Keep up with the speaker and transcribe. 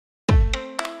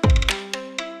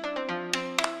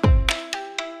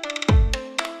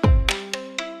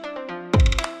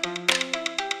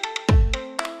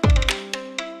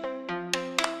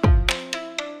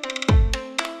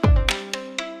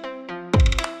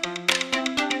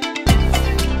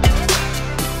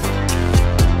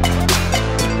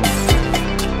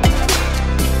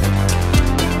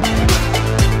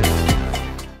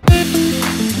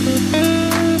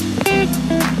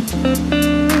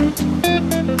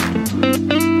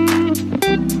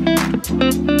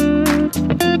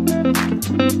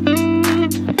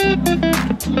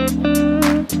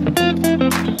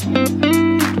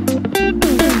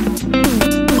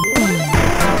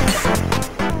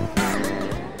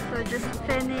just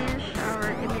finished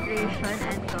our immigration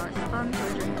and customs. So,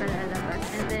 dyan ka lalabas.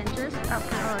 And then, just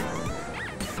across,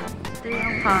 ito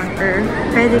yung counter.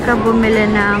 Pwede ka bumili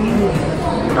ng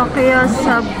Tokyo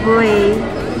Subway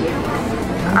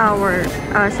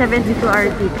 72-hour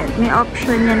ticket. May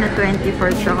option niya na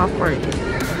 24 tsaka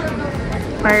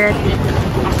 40 para ticket.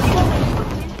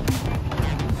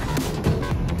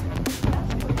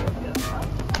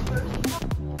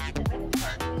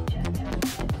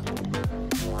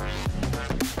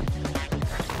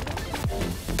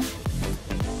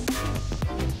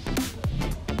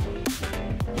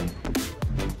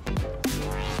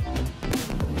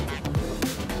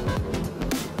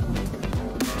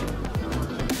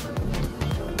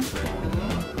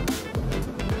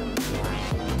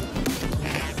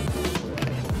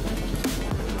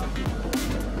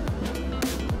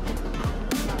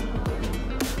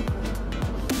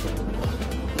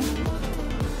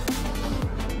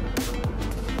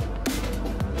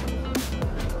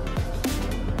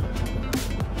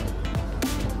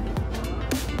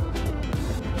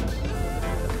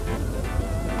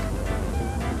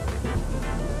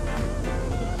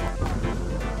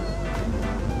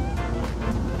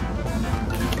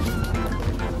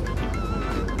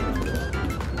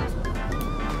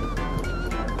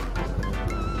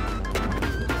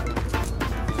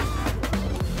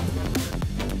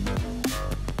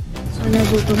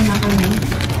 Nagutom na kami.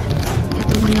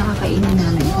 Ito muna kakainin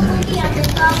namin.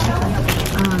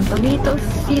 Tomato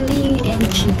filling and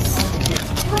cheese.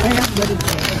 Parang burger.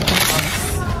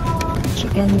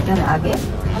 Chicken karaage.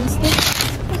 Tapos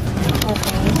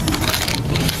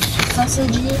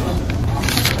sausage.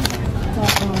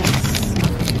 Tapos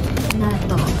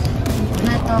nato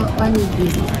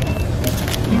onigiri.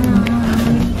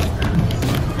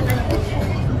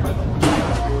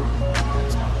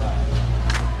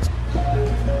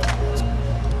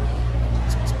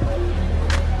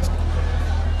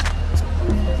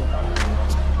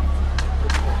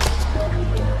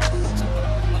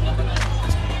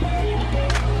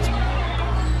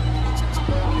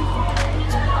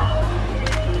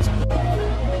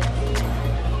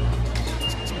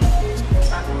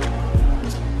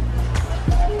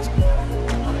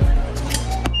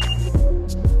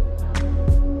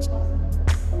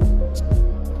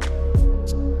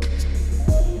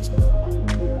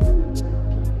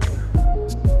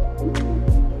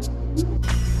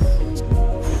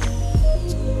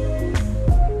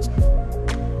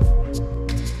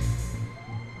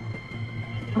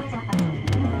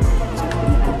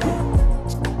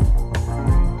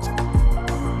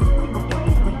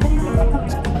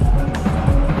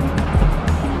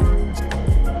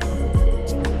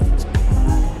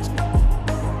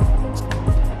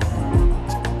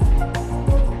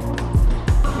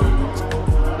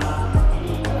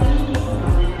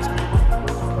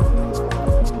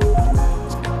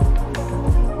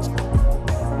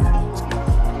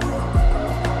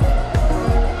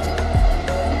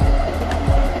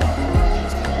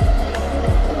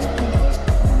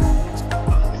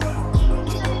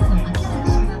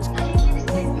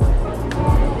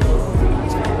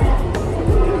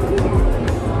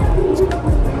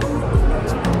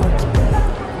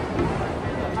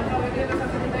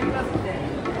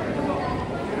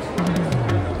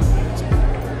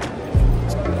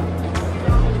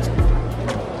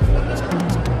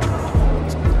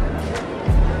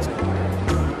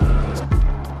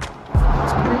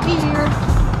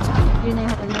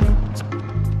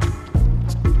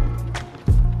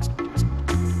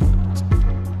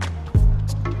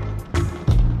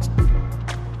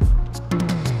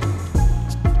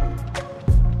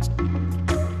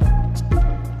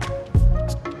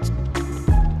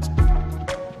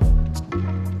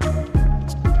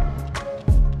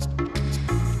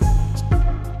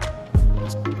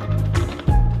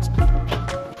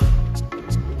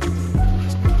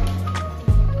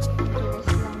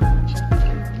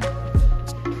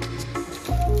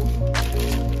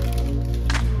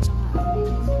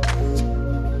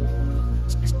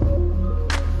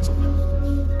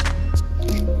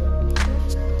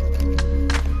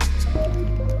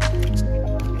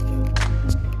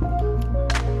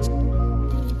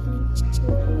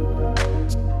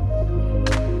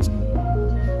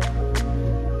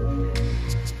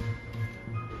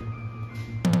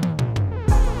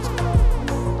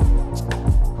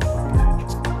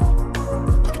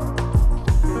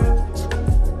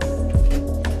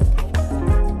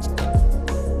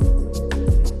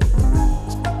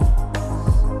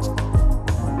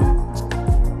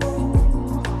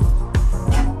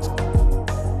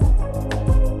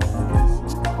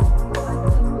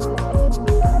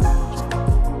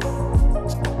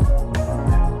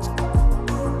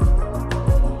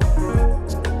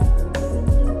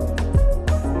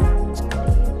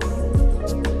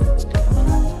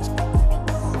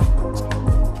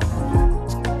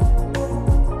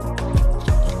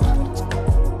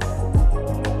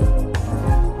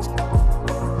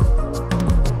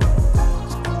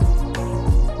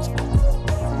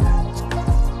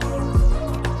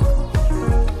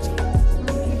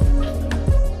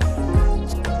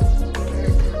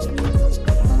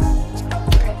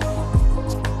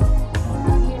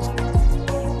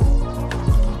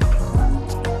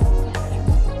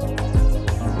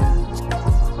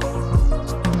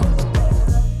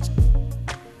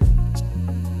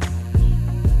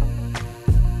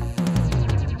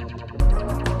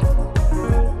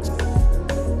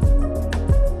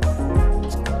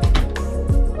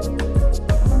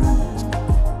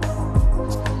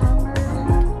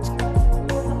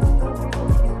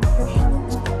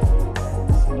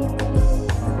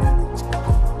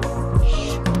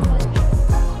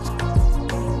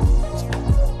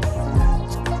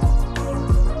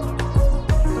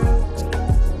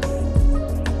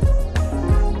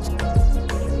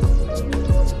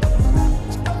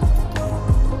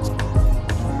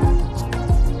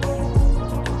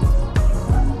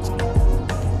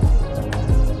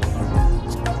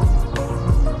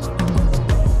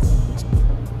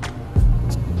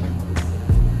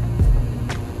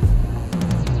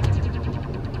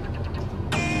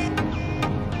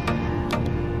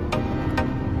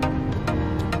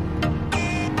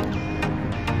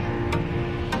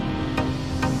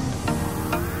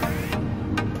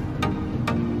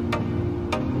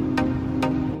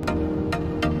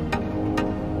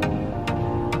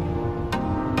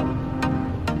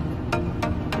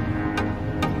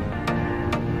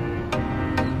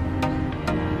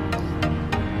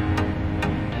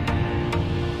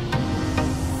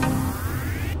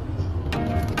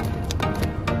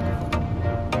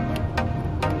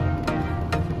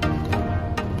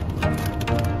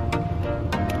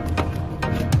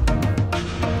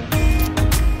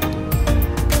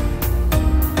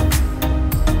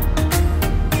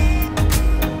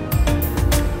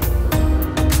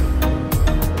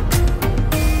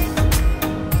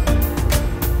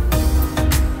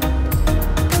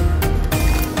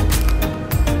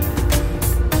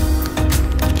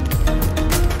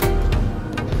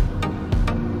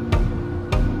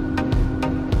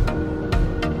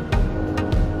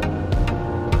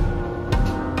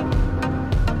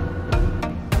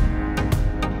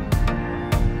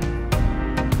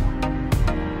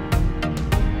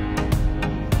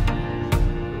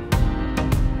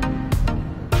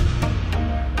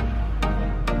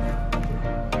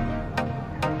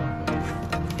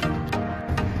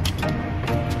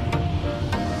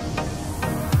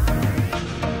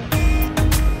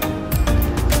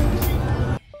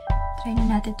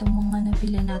 natin itong mga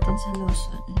nabili natin sa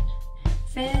Lawson.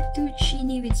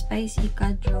 Fettuccine with spicy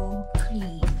cadro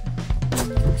cream.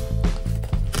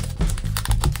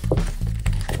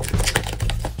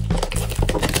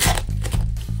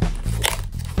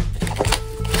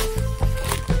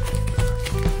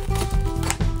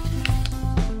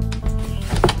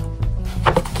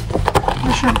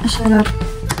 Masarap.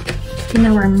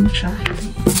 Pinawarm siya.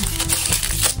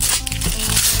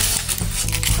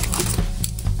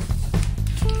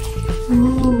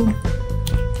 Ooh.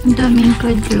 Ang daming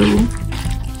kadyo.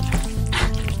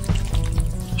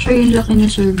 So, yung laki na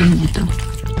serving nito.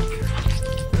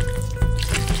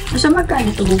 Masa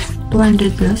magkano ito?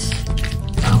 200 plus?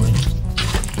 Okay.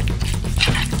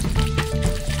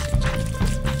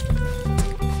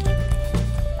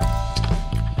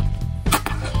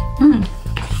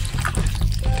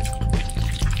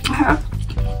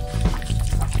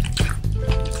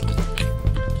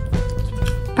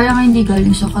 Parang hindi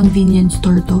galing sa convenience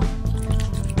store to.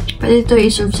 Pwede ito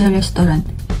i-serve sa restaurant.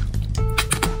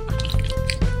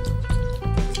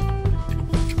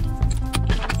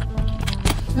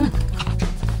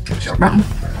 Sobrang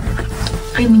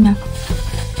creamy niya.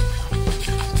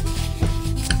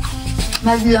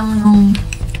 Mild lang yung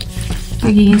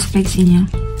pagiging spicy niya.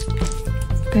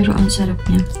 Pero ang sarap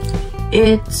niya.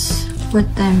 It's what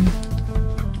time?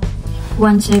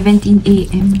 1:17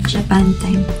 AM Japan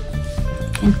time.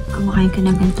 And kumakain ka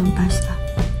ng ganitong pasta.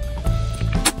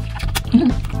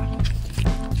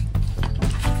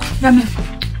 Dami.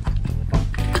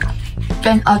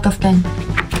 10 out of 10.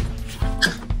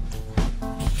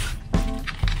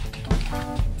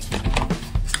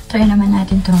 Try naman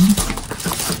natin itong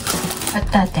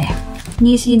hotate.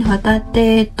 Nissin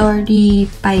hotate tori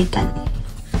paitan.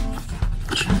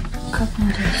 Cup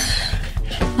noodles.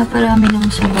 Naparami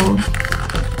ng sabaw.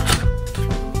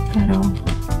 Pero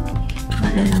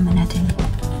malalaman natin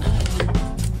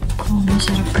kung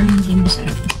masarap or hindi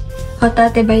masarap.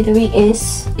 Hotate, by the way,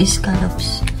 is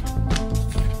scallops.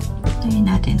 Tayin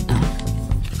natin ito.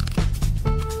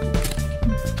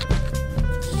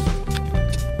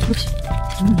 Oops.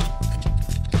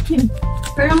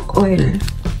 Parang oil.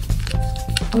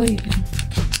 Oil.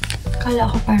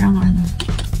 Kala ko parang ano,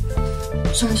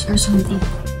 sauce or something.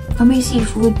 May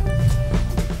seafood.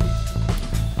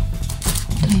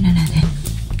 Tayin na natin.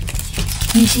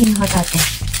 Nissin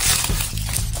hotate.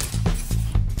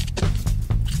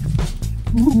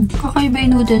 Kakaiba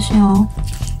yung noodles nyo.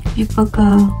 Yung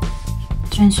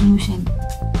pagka-translucent.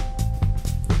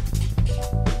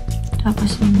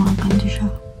 Tapos may mga kanto siya.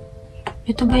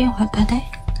 Ito ba yung hotate?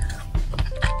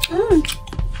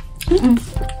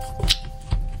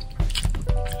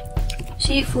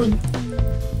 Seafood.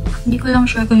 Hindi ko lang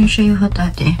sure kung siya yung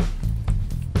hotate.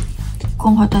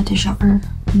 Kung hotate siya or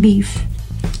beef.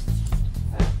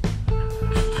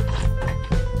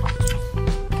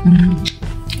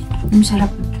 Ang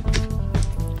sarap.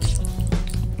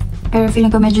 Pero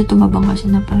feeling ko medyo tumabang kasi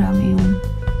na parami yung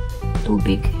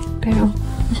tubig. Pero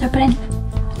masarap rin.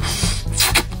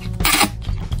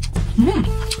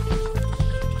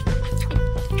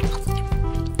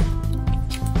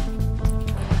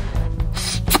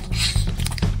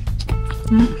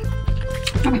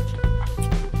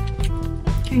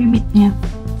 So yung meat niya,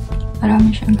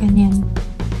 parami siyang ganyan.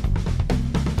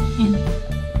 Yan.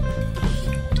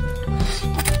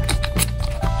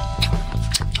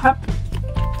 Hop.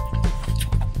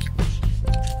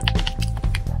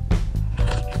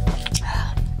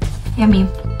 Yummy.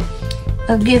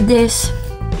 I'll give this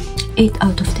 8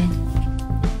 out of 10.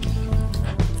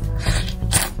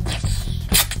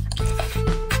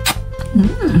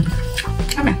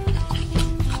 Yummy.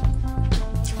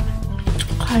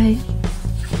 Okay.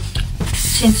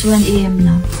 Since 1 AM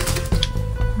na,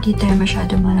 hindi tayo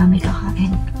masyado marami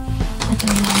kakain. Ito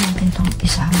na natin itong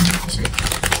isama na dessert.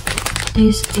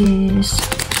 This is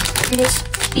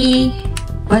crispy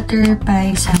butter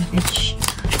pie sandwich.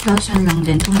 Lawson lang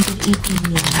din. 280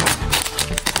 yen.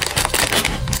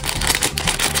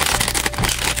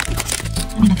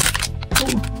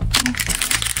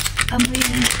 Amoy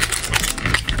yung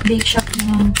bake shop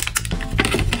ng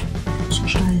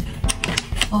social.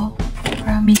 Oh,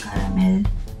 marami caramel.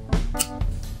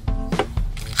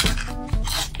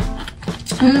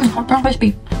 Parang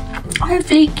crispy. Ay,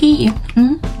 flaky.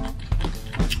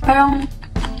 Parang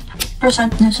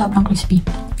percent na sobrang crispy.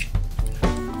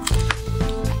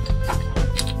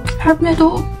 Harap na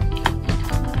ito.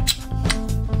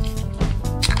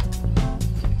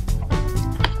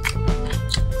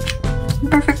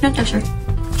 Perfect na dessert.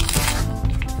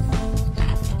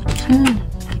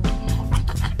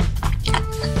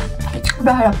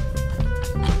 Baharap.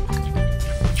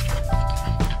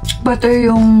 butter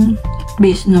yung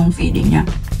base ng feeling niya.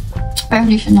 Pero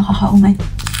hindi siya nakakaumay.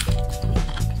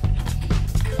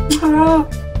 Harap!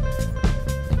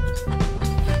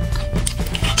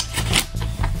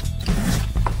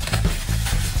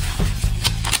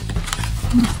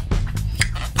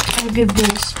 I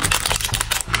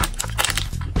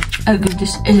give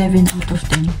this 11 out of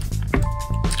 10.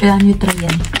 Kailangan nyo try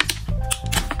yan.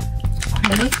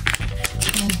 Okay?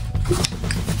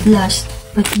 Last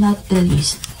but not the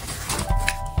least.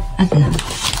 At na.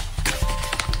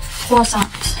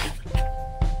 Croissant.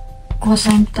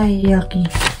 Croissant taiyaki.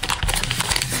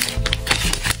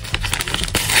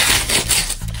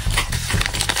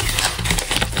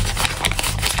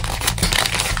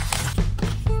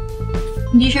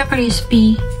 Hindi siya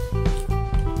crispy.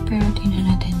 Pero tingnan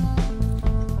natin.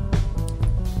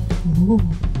 Ooh.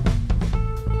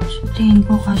 So, tingin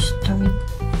ko custard.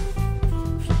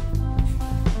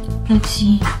 Let's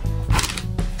see.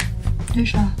 Ito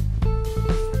siya.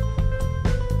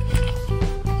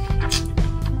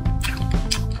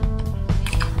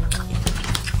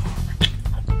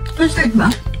 Custard ba?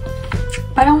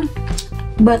 Parang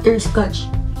butterscotch.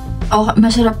 Oh,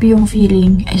 masarap yung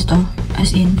feeling. Ito.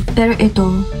 As in. Pero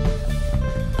ito,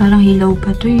 parang hilaw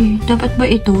pa to eh. Dapat ba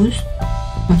ito?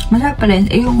 Masarap pa rin.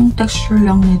 Eh, yung texture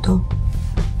lang nito.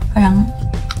 Parang,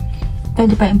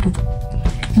 pwede pa improve.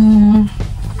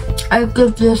 I'll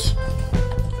give this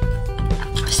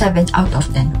 7 out of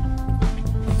 10.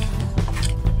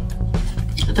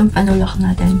 Itong panulak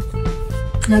natin.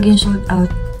 Laging sold out.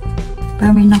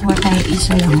 Pero may nakuha tayo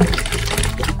isa lang.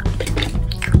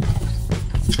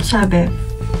 Sabi,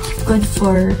 good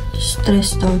for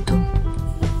stress daw to.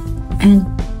 And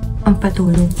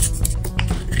pagpatulog.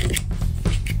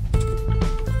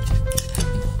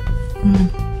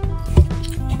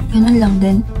 Ganun lang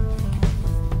din.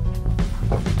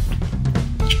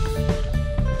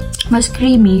 Mas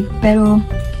creamy, pero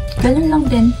ganun lang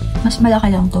din. Mas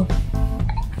malaki lang to.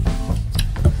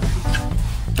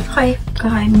 Okay,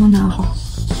 kakain muna ako.